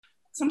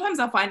sometimes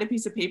I'll find a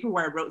piece of paper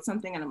where I wrote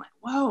something and I'm like,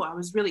 whoa, I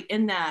was really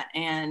in that.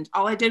 And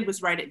all I did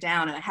was write it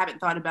down and I haven't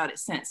thought about it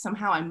since.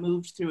 Somehow I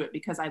moved through it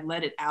because I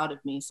let it out of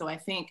me. So I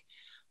think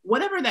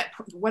whatever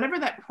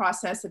that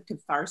process of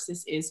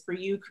catharsis is for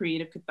you,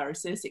 creative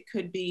catharsis, it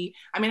could be,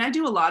 I mean, I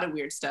do a lot of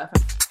weird stuff.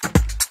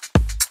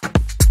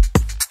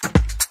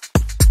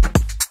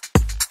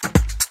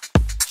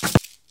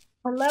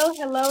 Hello,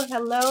 hello,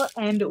 hello,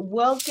 and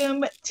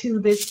welcome to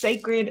this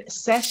sacred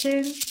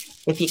session.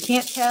 If you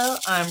can't tell,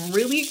 I'm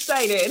really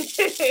excited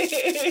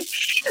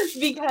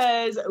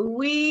because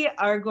we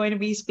are going to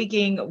be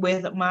speaking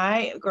with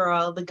my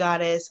girl, the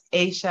goddess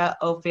Aisha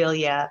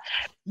Ophelia.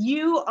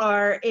 You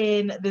are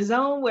in the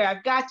zone where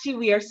I've got you.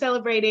 We are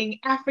celebrating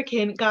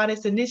African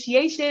Goddess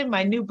Initiation,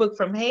 my new book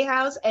from Hay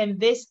House, and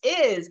this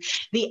is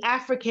the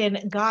African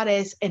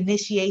Goddess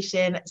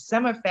Initiation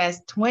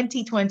Summerfest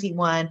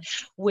 2021,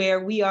 where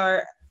we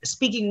are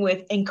speaking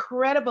with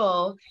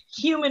incredible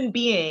human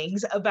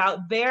beings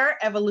about their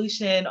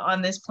evolution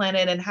on this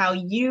planet and how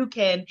you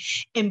can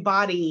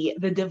embody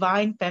the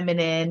divine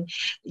feminine,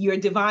 your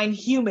divine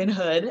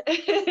humanhood,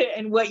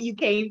 and what you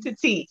came to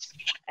teach.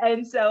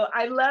 And so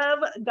I love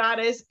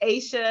Goddess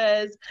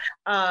Aisha's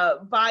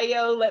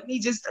bio. Let me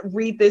just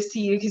read this to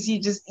you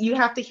because you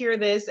have to hear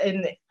this.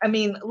 And I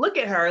mean, look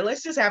at her.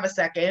 Let's just have a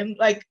second.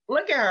 Like,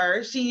 look at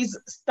her. She's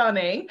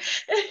stunning.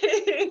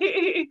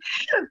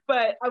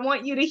 But I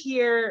want you to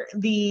hear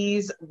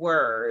these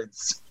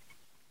words.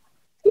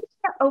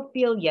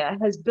 Ophelia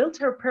has built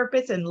her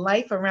purpose in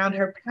life around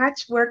her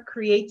patchwork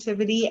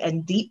creativity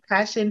and deep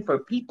passion for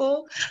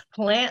people,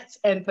 plants,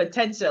 and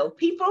potential.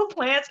 People,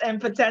 plants,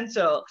 and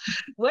potential.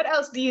 What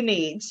else do you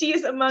need? She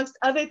is, amongst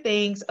other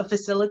things, a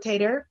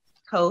facilitator,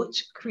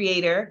 coach,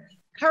 creator,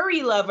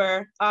 curry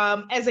lover.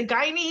 As a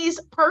Guyanese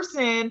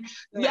person,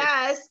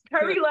 yes,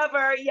 curry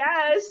lover,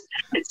 yes,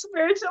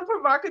 spiritual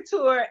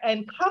provocateur,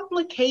 and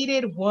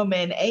complicated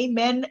woman.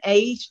 Amen,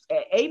 a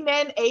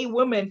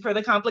woman for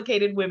the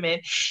complicated women.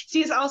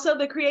 She is also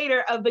the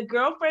creator of the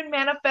Girlfriend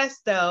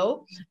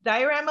Manifesto,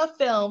 Diorama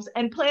Films,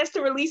 and plans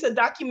to release a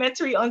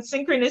documentary on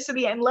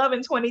synchronicity and love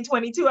in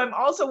 2022. I'm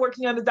also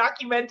working on the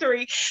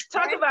documentary.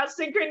 Talk about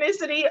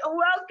synchronicity.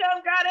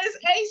 Welcome, Goddess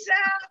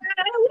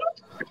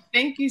Aisha.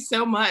 Thank you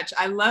so much.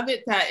 I love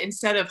it that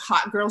instead of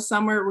Hot Girl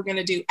Summer, we're going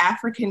to do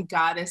African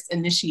Goddess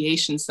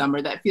Initiation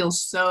Summer. That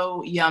feels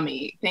so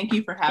yummy. Thank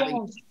you for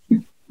having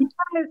me.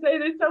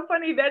 It's so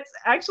funny. That's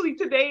actually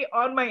today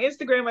on my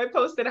Instagram, I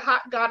posted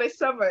Hot Goddess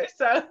Summer.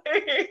 So,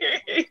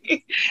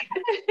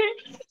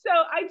 so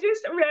I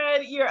just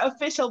read your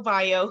official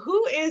bio.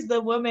 Who is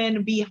the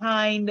woman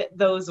behind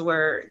those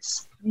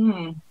words?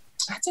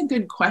 That's a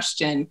good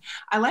question.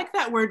 I like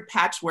that word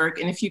patchwork.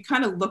 And if you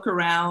kind of look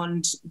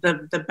around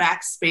the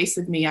back space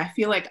of me, I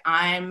feel like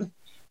I'm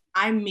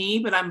me,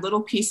 but I'm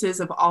little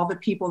pieces of all the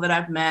people that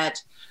I've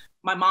met.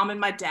 My mom and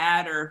my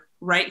dad are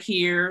right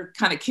here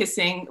kind of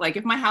kissing. Like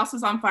if my house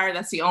was on fire,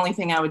 that's the only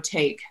thing I would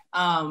take.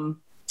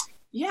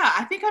 Yeah,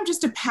 I think I'm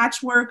just a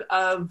patchwork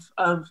of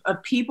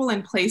people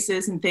and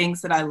places and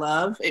things that I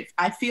love.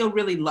 I feel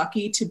really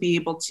lucky to be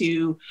able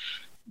to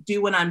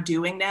do what I'm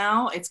doing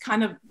now. It's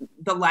kind of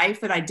the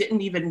life that I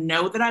didn't even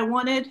know that I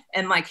wanted.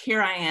 And like,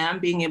 here I am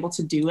being able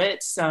to do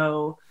it.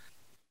 So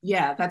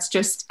yeah,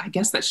 I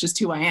guess that's just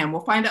who I am.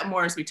 We'll find out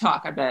more as we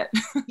talk, I bet.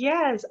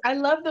 Yes, I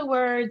love the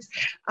words.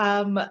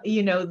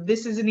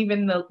 This isn't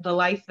even the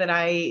life that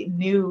I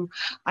knew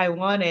I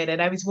wanted.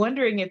 And I was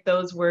wondering if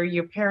those were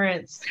your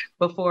parents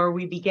before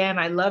we began.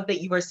 I love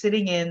that you were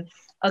sitting in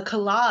a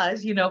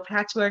collage,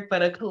 patchwork,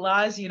 but a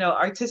collage,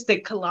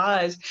 artistic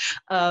collage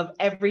of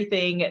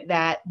everything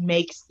that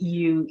makes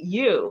you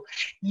you.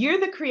 You're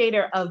the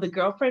creator of the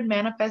Girlfriend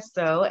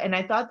Manifesto, and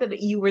I thought that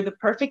you were the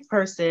perfect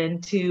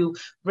person to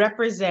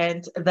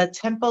represent the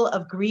Temple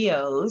of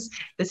Griots.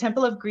 The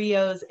Temple of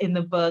Griots in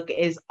the book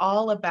is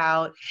all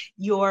about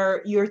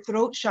your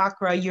throat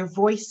chakra, your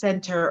voice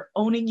center,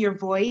 owning your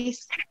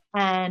voice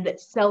and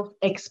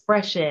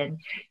self-expression.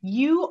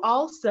 You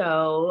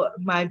also,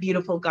 my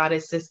beautiful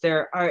goddess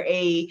sister, are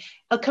a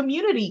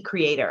community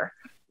creator,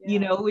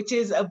 which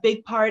is a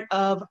big part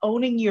of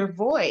owning your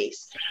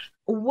voice.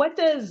 What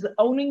does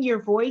owning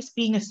your voice,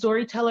 being a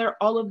storyteller,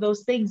 all of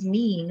those things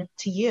mean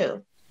to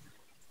you?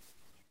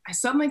 I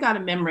suddenly got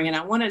a memory, and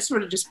I want to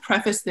sort of just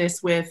preface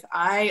this with,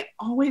 I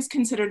always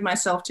considered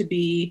myself to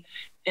be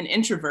an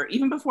introvert.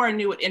 Even before I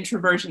knew what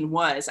introversion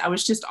was, I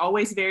was just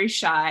always very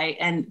shy.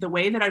 And the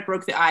way that I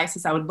broke the ice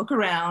is I would look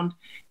around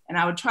and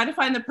I would try to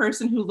find the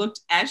person who looked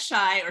as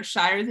shy or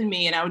shyer than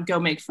me, and I would go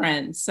make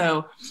friends.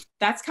 So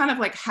that's kind of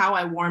like how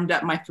I warmed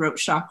up my throat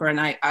chakra.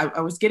 And I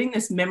was getting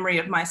this memory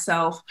of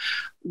myself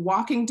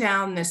walking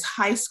down this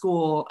high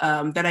school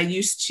that I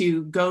used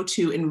to go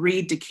to and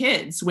read to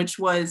kids,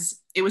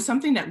 it was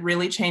something that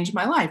really changed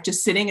my life,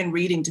 just sitting and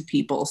reading to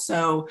people.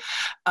 So,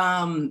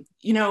 my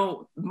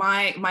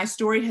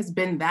story has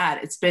been that.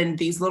 It's been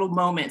these little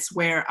moments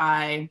where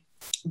I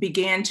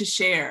began to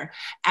share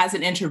as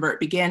an introvert,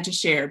 began to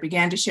share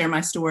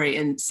my story.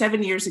 And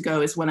 7 years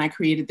ago is when I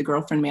created the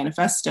Girlfriend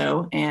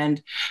Manifesto.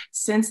 And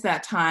since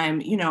that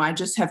time, I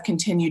just have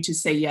continued to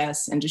say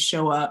yes and to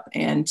show up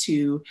and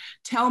to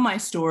tell my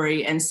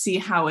story and see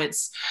how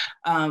it's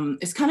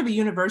kind of a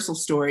universal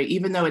story.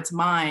 Even though it's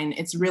mine,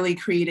 it's really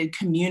created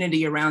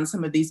community around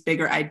some of these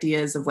bigger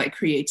ideas of like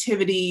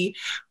creativity,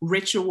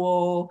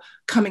 ritual,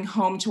 coming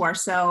home to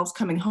ourselves,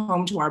 coming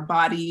home to our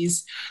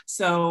bodies.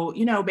 So,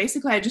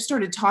 basically I just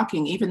started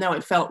talking, even though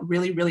it felt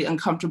really, really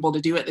uncomfortable to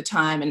do at the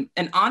time.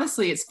 And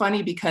honestly, it's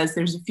funny because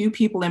there's a few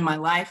people in my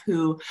life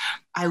who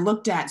I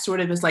looked at sort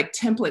of as like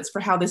templates for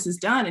how this is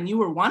done. And you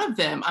were one of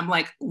them. I'm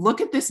like,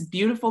 look at this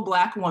beautiful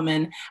Black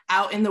woman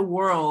out in the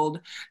world,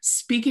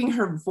 speaking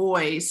her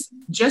voice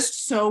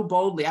just so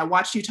boldly. I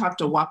watched you talk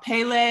to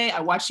Wapele.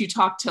 I watched you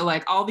talk to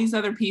like all these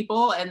other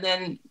people. And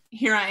then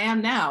here I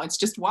am now. It's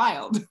just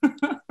wild.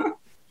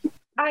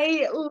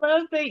 I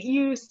love that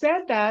you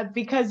said that,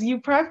 because you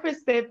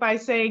prefaced it by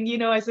saying,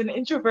 as an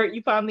introvert,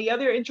 you found the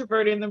other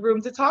introvert in the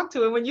room to talk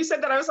to. And when you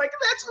said that, I was like,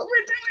 that's what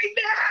we're doing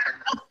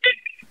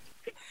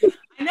now.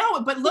 I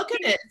know, but look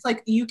at it. It's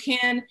like you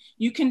can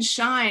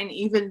shine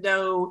even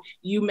though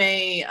you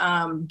may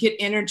get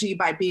energy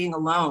by being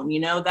alone.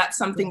 That's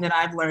something that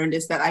I've learned,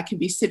 is that I can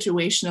be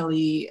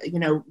situationally,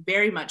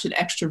 very much an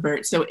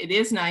extrovert. So it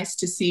is nice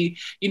to see,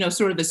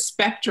 sort of the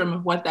spectrum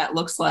of what that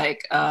looks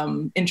like,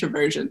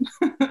 introversion.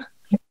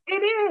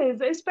 It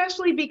is,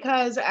 especially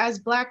because as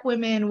Black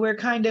women, we're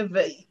kind of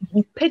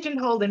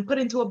pigeonholed and put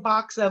into a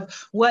box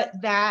of what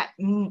that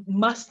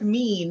must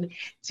mean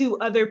to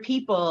other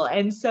people.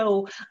 And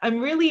so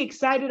I'm really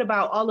excited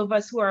about all of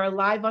us who are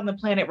alive on the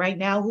planet right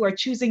now, who are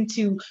choosing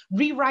to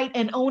rewrite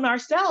and own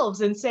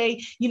ourselves and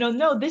say,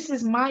 no, this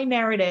is my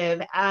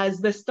narrative as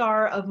the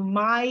star of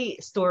my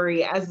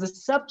story, as the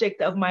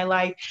subject of my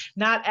life,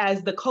 not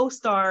as the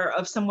co-star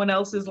of someone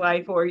else's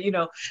life, or,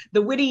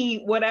 the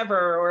witty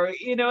whatever, or,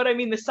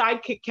 the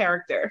sidekick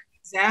character.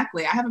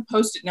 Exactly. I have a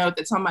Post-it note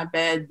that's on my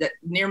bed,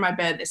 near my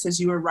bed, that says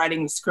you were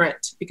writing the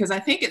script, because I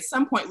think at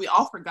some point we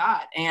all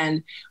forgot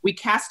and we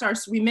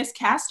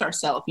miscast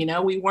ourselves.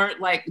 We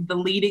weren't like the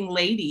leading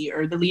lady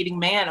or the leading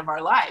man of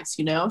our lives,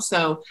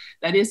 so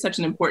that is such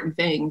an important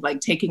thing,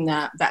 like taking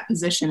that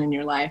position in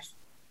your life.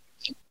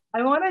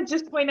 I want to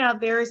just point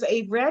out there's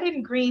a red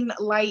and green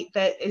light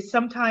that is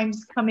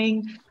sometimes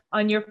coming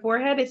on your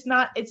forehead. It's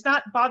not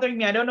bothering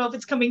me. I don't know if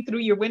it's coming through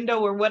your window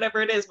or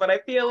whatever it is, but I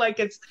feel like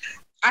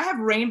I have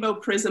rainbow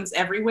prisms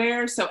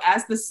everywhere. So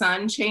as the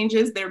sun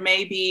changes, there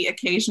may be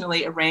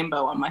occasionally a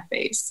rainbow on my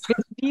face.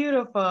 It's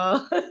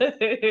beautiful.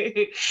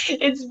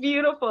 It's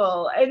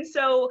beautiful. And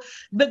so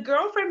the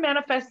Girlfriend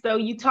Manifesto,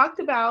 you talked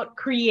about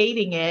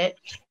creating it.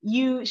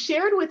 You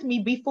shared with me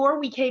before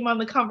we came on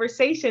the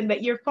conversation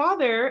that your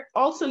father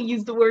also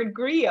used the word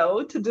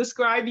griot to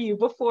describe you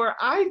before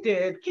I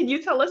did. Can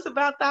you tell us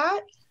about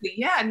that?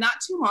 Yeah, not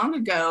too long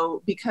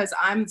ago, because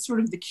I'm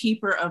sort of the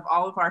keeper of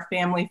all of our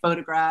family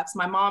photographs.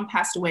 My mom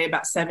passed away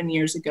about 7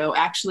 years ago,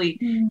 actually,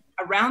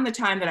 around the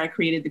time that I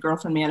created the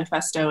Girlfriend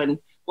Manifesto. And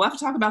we'll have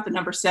to talk about the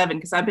number 7,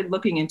 because I've been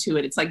looking into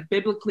it. It's like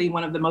biblically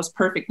one of the most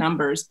perfect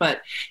numbers. But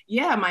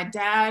yeah, my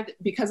dad,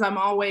 because I'm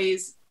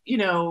always,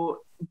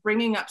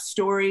 bringing up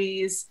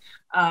stories,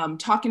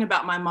 talking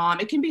about my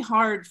mom, it can be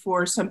hard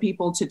for some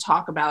people to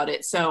talk about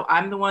it. So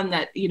I'm the one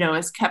that,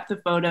 has kept the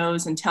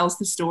photos and tells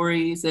the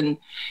stories. And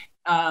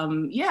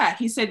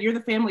he said, you're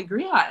the family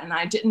griot. And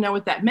I didn't know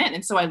what that meant.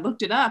 And so I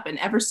looked it up. And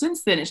ever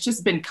since then, it's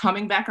just been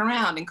coming back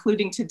around,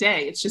 including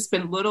today. It's just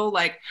been little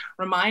like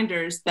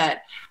reminders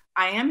that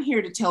I am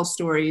here to tell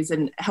stories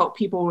and help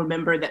people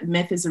remember that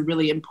myth is a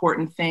really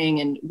important thing.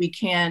 And we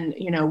can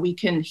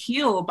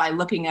heal by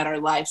looking at our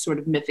life sort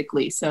of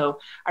mythically. So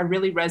I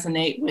really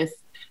resonate with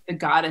the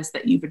goddess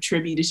that you've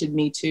attributed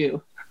me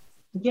to.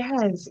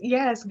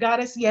 Yes,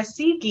 Goddess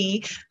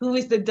Yasigi, who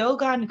is the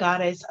Dogon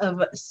goddess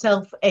of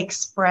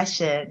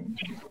self-expression.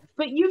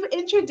 But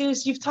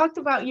you've talked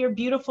about your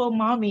beautiful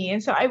mommy.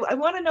 And so I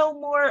want to know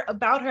more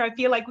about her. I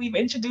feel like we've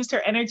introduced her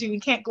energy. We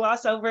can't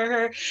gloss over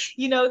her.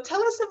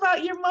 Tell us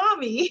about your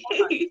mommy.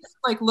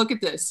 Like, look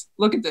at this.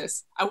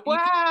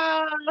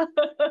 Wow.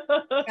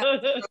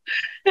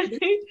 This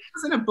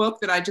was in a book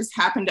that I just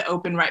happened to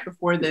open right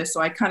before this.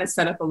 So I kind of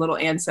set up a little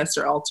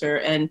ancestor altar.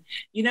 And,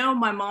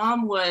 my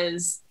mom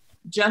was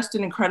just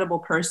an incredible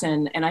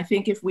person. And I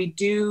think if we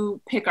do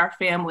pick our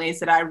families,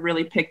 that I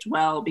really picked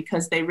well,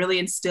 because they really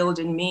instilled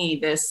in me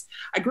this.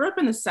 I grew up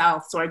in the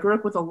South, so I grew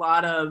up with a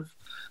lot of,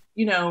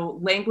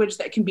 language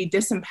that can be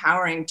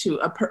disempowering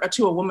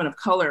to a woman of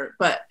color.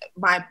 But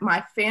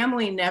my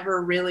family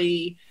never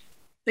really,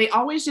 they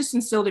always just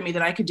instilled in me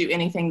that I could do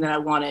anything that I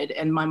wanted.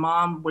 And my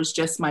mom was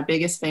just my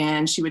biggest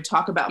fan. She would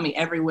talk about me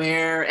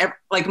everywhere.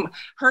 Like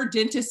her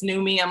dentist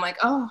knew me. I'm like,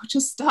 oh,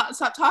 just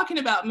stop talking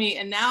about me.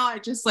 And now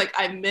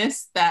I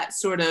miss that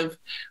sort of,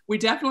 we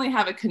definitely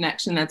have a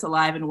connection that's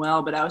alive and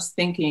well. But I was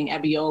thinking,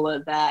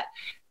 Abiola, that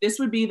this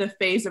would be the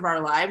phase of our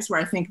lives where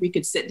I think we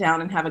could sit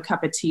down and have a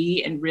cup of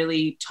tea and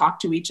really talk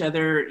to each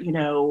other,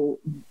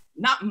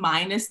 not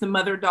minus the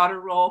mother-daughter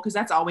role, because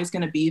that's always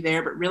going to be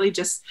there, but really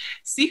just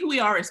see who we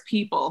are as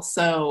people.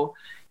 So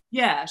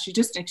yeah, she's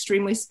just an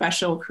extremely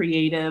special,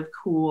 creative,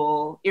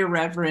 cool,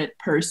 irreverent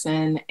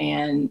person,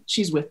 and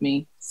she's with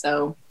me.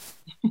 So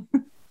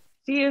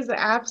she is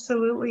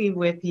absolutely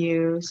with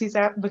you.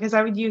 Because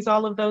I would use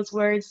all of those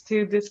words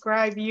to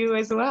describe you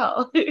as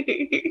well.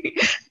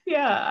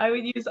 Yeah, I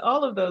would use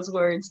all of those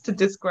words to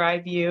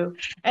describe you.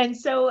 And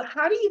so,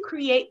 how do you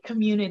create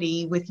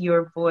community with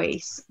your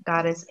voice,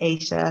 Goddess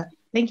Aisha?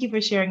 Thank you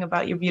for sharing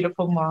about your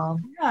beautiful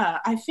mom. Yeah,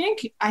 I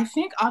think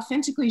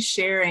authentically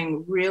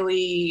sharing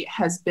really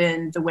has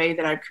been the way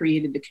that I've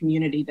created the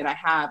community that I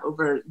have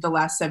over the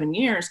last 7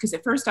 years. Because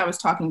at first I was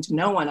talking to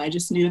no one. I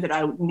just knew that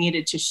I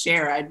needed to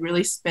share. I'd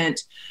really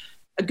spent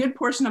a good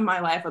portion of my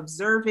life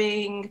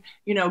observing,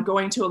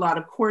 going to a lot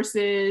of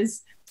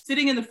courses,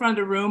 sitting in the front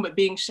of the room, but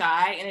being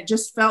shy. And it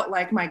just felt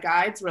like my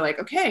guides were like,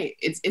 okay,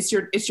 it's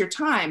your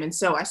time. And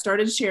so I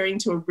started sharing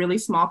to a really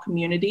small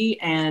community,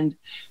 and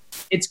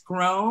it's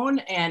grown.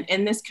 And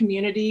in this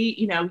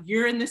community,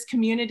 you're in this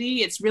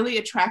community, it's really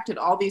attracted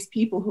all these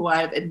people who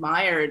I've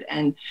admired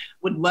and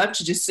would love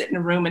to just sit in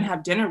a room and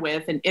have dinner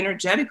with. And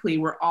energetically,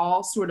 we're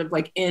all sort of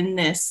like in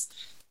this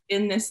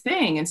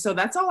thing. And so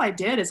that's all I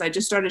did, is I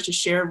just started to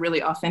share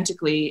really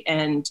authentically.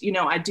 And,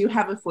 I do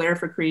have a flair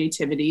for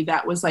creativity.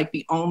 That was like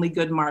the only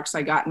good marks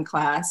I got in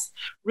class.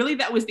 Really,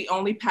 that was the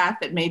only path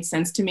that made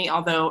sense to me,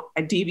 although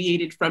I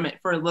deviated from it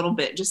for a little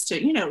bit just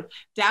to,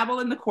 dabble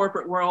in the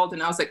corporate world.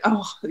 And I was like,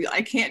 oh,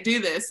 I can't do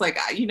this. Like,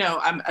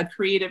 I'm a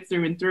creative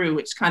through and through,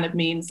 which kind of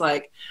means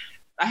like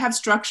I have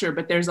structure,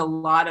 but there's a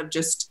lot of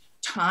just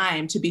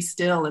time to be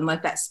still and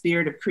let that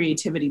spirit of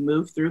creativity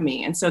move through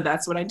me. And so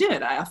that's what I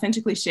did. I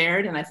authentically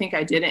shared, and I think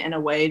I did it in a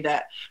way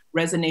that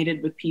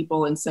resonated with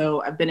people. And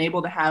so I've been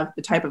able to have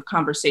the type of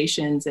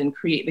conversations and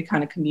create the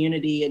kind of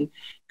community and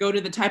go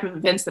to the type of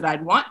events that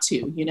I'd want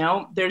to.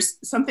 There's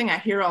something I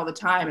hear all the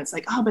time. It's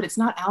like, oh, but it's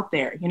not out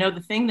there.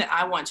 The thing that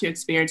I want to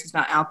experience is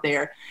not out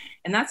there.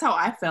 And that's how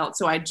I felt.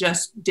 So I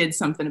just did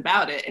something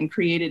about it and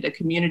created a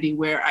community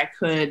where I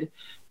could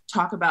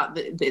talk about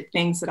the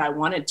things that I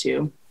wanted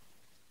to.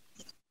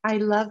 I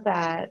love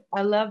that.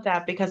 I love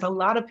that, because a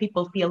lot of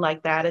people feel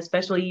like that,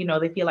 especially,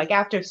 they feel like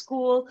after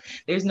school,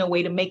 there's no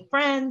way to make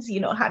friends.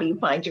 How do you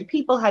find your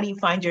people? How do you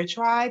find your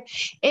tribe?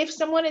 If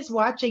someone is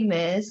watching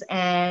this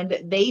and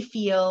they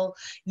feel,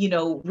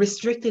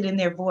 restricted in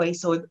their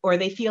voice, or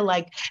they feel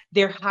like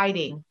they're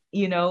hiding,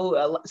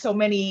 so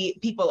many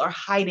people are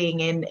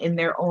hiding in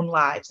their own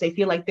lives. They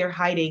feel like they're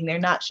hiding. They're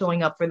not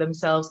showing up for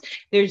themselves.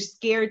 They're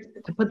scared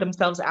to put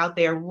themselves out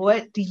there.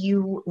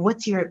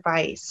 What's your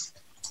advice?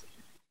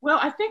 Well,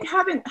 I think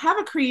have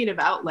a creative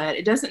outlet.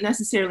 It doesn't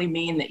necessarily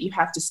mean that you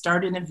have to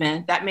start an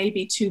event. That may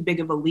be too big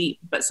of a leap,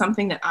 but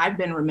something that I've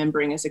been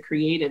remembering as a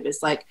creative is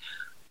like,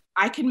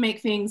 I can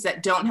make things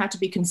that don't have to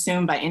be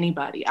consumed by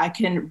anybody. I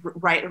can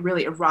write a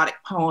really erotic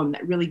poem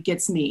that really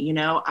gets me.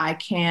 I've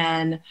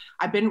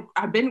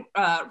been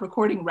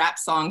recording rap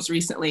songs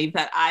recently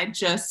that I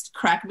just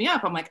crack me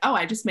up. I'm like, oh,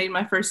 I just made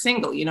my first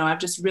single. I've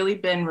just really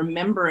been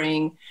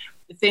remembering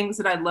the things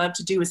that I loved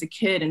to do as a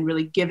kid and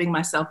really giving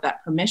myself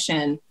that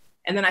permission.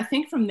 And then I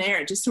think from there,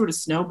 it just sort of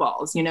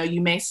snowballs.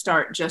 You may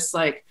start just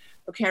like,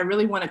 okay, I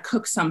really want to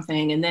cook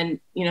something. And then,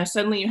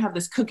 suddenly you have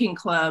this cooking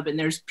club and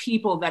there's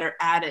people that are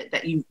at it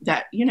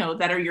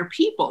that are your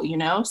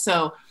people,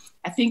 So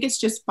I think it's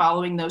just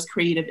following those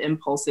creative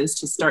impulses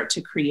to start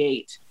to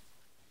create.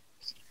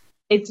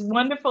 It's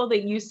wonderful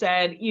that you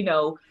said,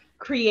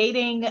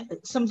 creating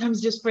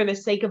sometimes just for the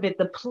sake of it,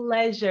 the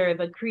pleasure,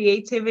 the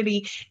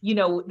creativity,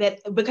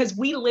 that because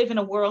we live in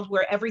a world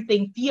where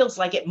everything feels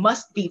like it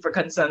must be for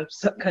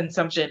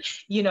consumption,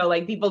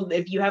 like people,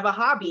 if you have a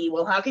hobby,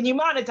 well, how can you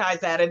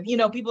monetize that? And,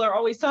 people are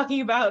always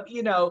talking about,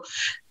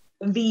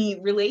 the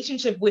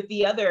relationship with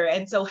the other.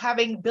 And so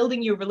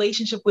building your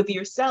relationship with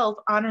yourself,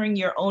 honoring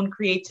your own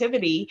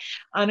creativity,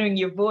 honoring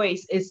your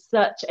voice is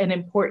such an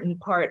important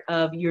part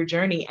of your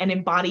journey and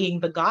embodying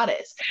the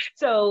goddess.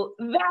 So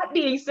that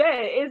being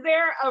said, is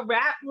there a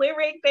rap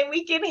lyric that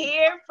we can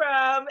hear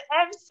from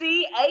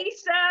MC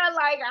Aisha?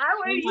 Like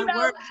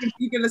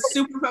you're going to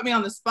super put me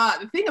on the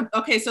spot.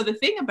 So the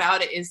thing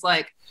about it is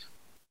like,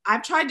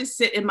 I've tried to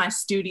sit in my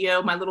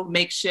studio, my little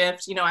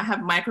makeshift, I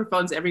have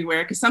microphones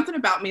everywhere because something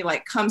about me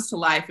like comes to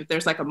life if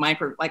there's like a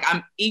micro, like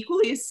I'm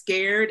equally as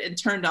scared and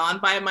turned on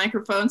by a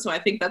microphone. So I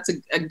think that's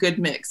a good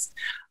mix.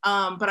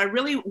 But I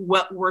really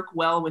work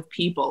well with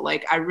people.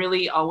 Like I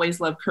really always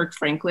loved Kirk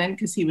Franklin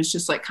because he was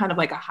just like kind of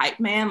like a hype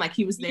man. Like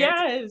he was there.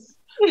 Yes.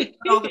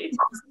 All the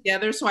songs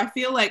together. So I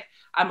feel like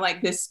I'm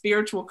like this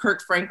spiritual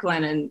Kirk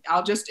Franklin, and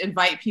I'll just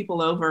invite people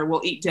over.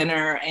 We'll eat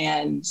dinner,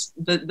 and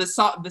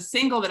the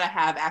single that I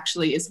have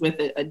actually is with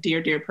a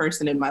dear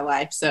person in my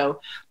life.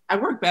 So I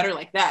work better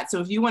like that.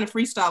 So if you want to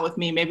freestyle with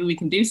me, maybe we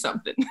can do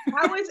something.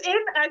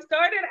 I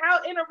started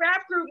out in a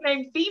rap group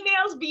named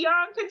Females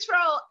Beyond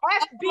Control,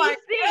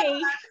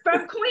 FBC,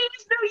 from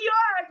Queens, New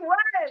York. What?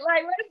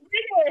 Like, let's do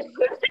it.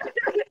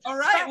 All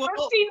right. My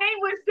MC name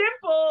was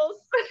Simples.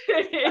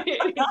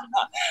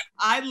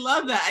 I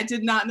love that. I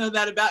did not know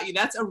that about you.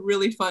 That's a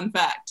really fun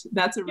fact.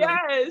 That's a really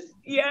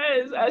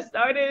Yes. I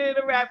started in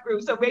a rap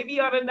group. So maybe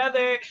on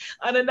another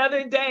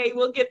day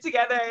we'll get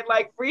together and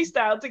like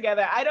freestyle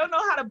together. I don't know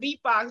how to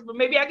beatbox, but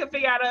maybe I can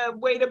figure out a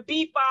way to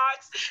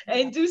beatbox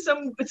and do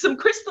some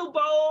crystal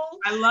bowls.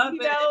 I love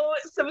it.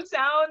 Some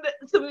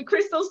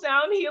crystal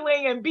sound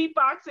healing and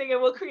beatboxing,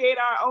 and we'll create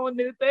our own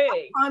new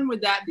thing. How fun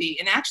would that be?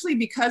 And actually,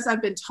 because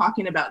I've been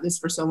talking about this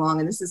for so long,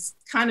 and this is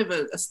kind of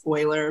a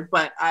spoiler,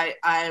 but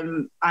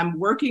I'm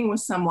working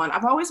with someone.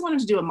 I've always wanted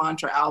to do a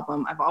mantra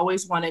album. I've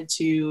always wanted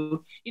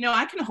to,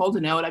 I can hold a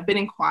note. I've been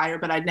in choir,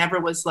 but I never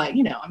was like,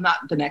 I'm not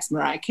the next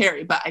Mariah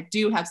Carey, but I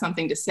do have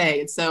something to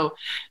say. And so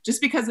just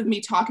because of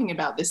me talking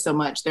about this so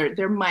much,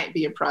 there might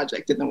be a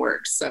project in the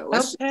works. So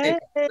let's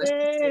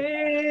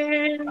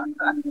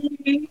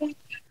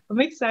I'm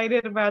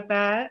excited about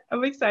that.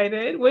 I'm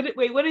excited. What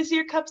does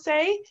your cup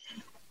say?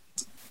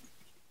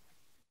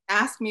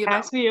 Ask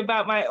me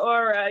about my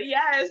aura.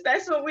 Yes,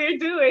 that's what we're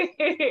doing.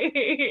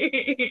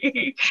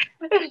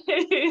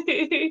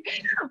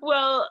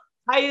 Well,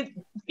 I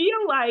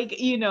feel like,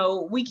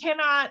 we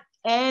cannot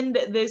end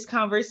this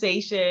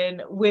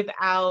conversation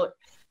without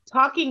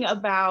talking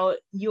about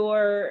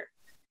your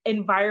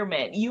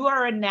environment. You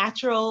are a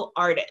natural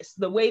artist.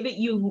 The way that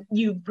you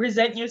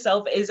present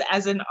yourself is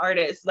as an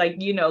artist. Like,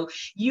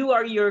 you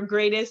are your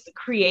greatest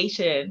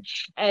creation.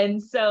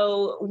 And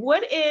so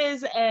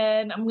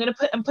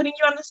I'm putting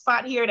you on the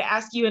spot here to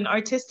ask you an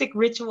artistic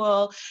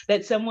ritual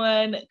that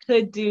someone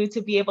could do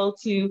to be able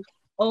to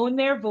own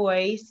their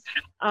voice,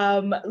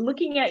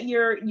 looking at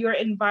your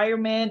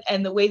environment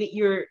and the way that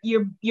you're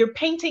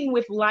painting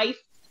with life,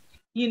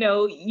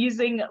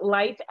 using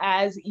life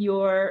as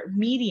your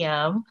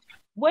medium.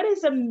 What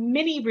is a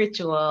mini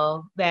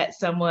ritual that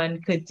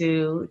someone could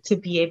do to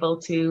be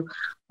able to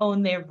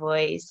own their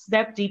voice,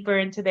 step deeper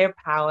into their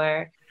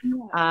power,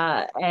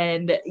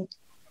 and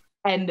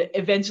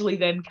eventually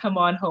then come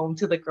on home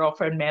to the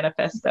Girlfriend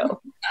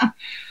Manifesto?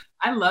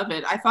 I love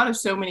it. I thought of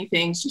so many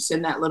things just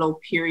in that little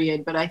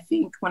period, but I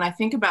think when I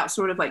think about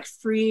sort of like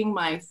freeing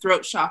my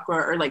throat chakra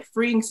or like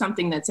freeing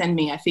something that's in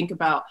me, I think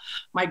about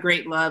my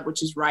great love,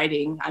 which is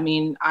writing. I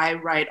mean, I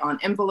write on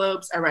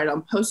envelopes, I write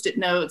on Post-it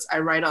notes, I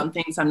write on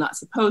things I'm not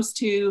supposed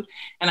to.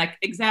 And I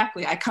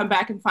come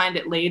back and find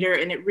it later.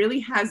 And it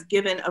really has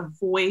given a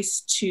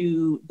voice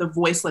to the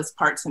voiceless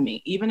parts of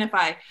me. Even if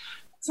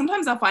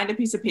sometimes I'll find a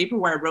piece of paper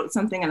where I wrote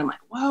something and I'm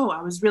like, whoa,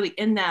 I was really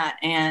in that.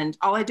 And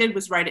all I did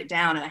was write it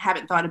down and I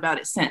haven't thought about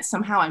it since.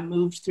 Somehow I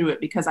moved through it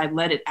because I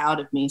let it out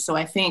of me. So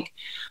I think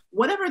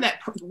whatever that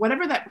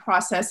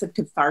process of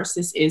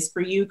catharsis is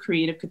for you,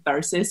 creative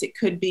catharsis, it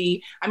could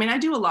be, I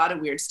do a lot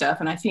of weird stuff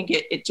and I think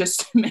it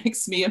just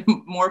makes me a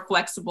more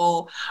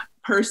flexible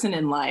person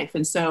in life.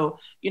 And so,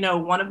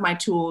 one of my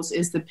tools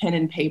is the pen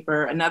and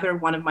paper. Another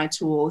one of my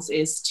tools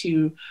is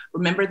to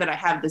remember that I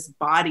have this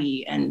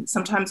body. And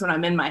sometimes when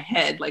I'm in my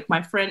head, like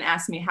my friend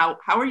asked me, how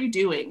are you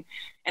doing?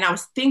 And I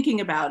was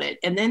thinking about it.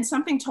 And then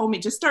something told me,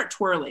 just start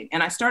twirling.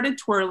 And I started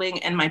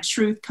twirling and my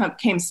truth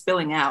came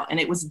spilling out. And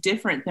it was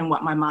different than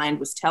what my mind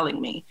was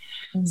telling me.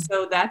 Mm-hmm.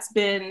 So that's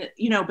been,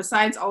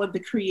 besides all of the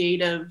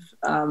creative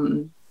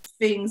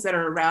things that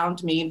are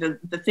around me,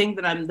 the thing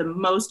that I'm the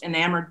most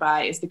enamored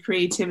by is the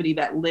creativity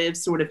that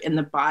lives sort of in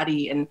the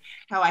body and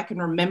how I can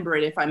remember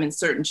it if I'm in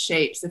certain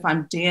shapes. If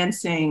I'm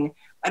dancing,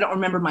 I don't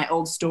remember my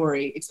old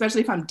story,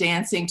 especially if I'm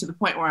dancing to the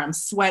point where I'm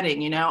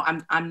sweating,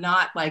 I'm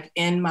not like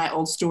in my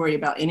old story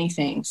about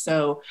anything.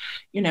 So,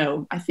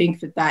 I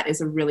think that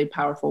is a really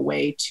powerful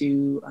way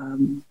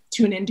to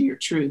tune into your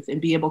truth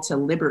and be able to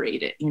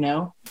liberate it,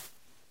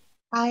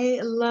 I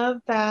love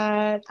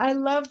that.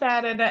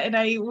 And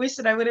I wish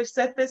that I would have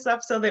set this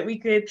up so that we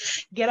could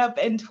get up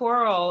and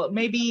twirl.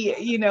 Maybe,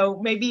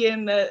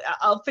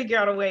 I'll figure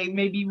out a way.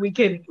 Maybe we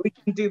can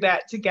do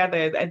that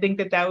together. I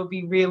think that would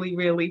be really,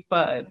 really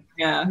fun.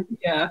 Yeah.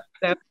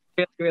 That would be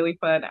really, really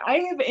fun.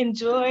 I have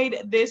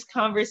enjoyed this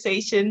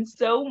conversation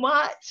so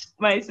much,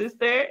 my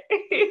sister.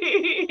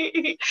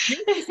 It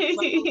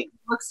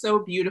looks so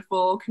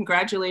beautiful.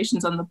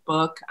 Congratulations on the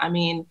book.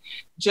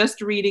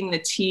 Just reading the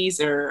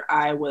teaser,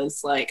 I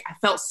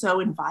felt so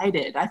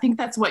invited. I think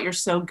that's what you're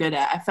so good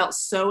at. I felt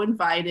so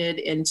invited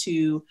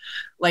into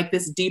like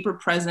this deeper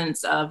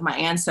presence of my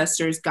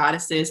ancestors,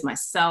 goddesses,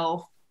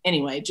 myself.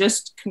 Anyway,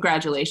 just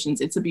congratulations.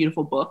 It's a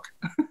beautiful book.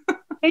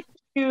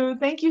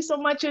 Thank you so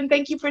much. And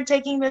thank you for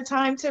taking the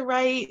time to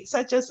write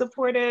such a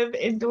supportive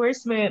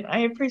endorsement.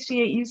 I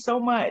appreciate you so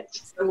much.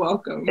 You're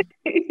welcome.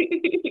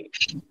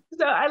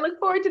 So I look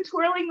forward to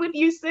twirling with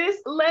you, sis.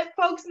 Let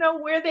folks know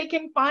where they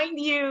can find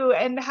you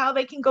and how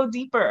they can go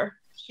deeper.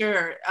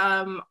 Sure.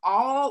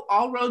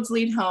 All roads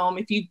lead home.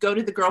 If you go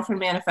to the Girlfriend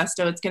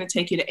Manifesto, it's going to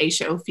take you to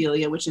Aisha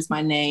Ophelia, which is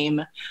my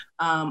name.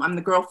 I'm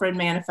the Girlfriend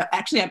Manifesto.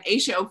 Actually, I'm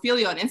Aisha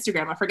Ophelia on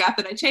Instagram. I forgot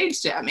that I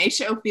changed it. I'm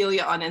Aisha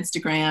Ophelia on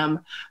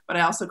Instagram, but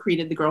I also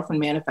created the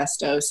Girlfriend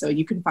Manifesto. So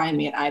you can find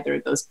me at either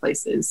of those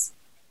places.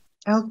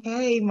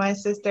 Okay, my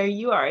sister,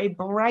 you are a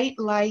bright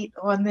light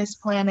on this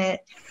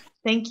planet.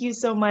 Thank you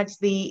so much.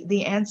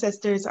 The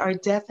ancestors are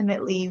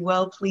definitely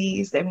well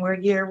pleased, and we're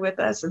here with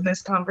us in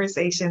this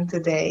conversation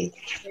today.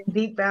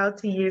 Deep bow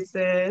to you,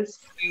 sis.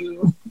 Thank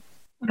you.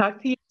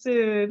 Talk to you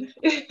soon.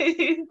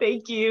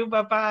 Thank you.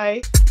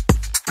 Bye-bye.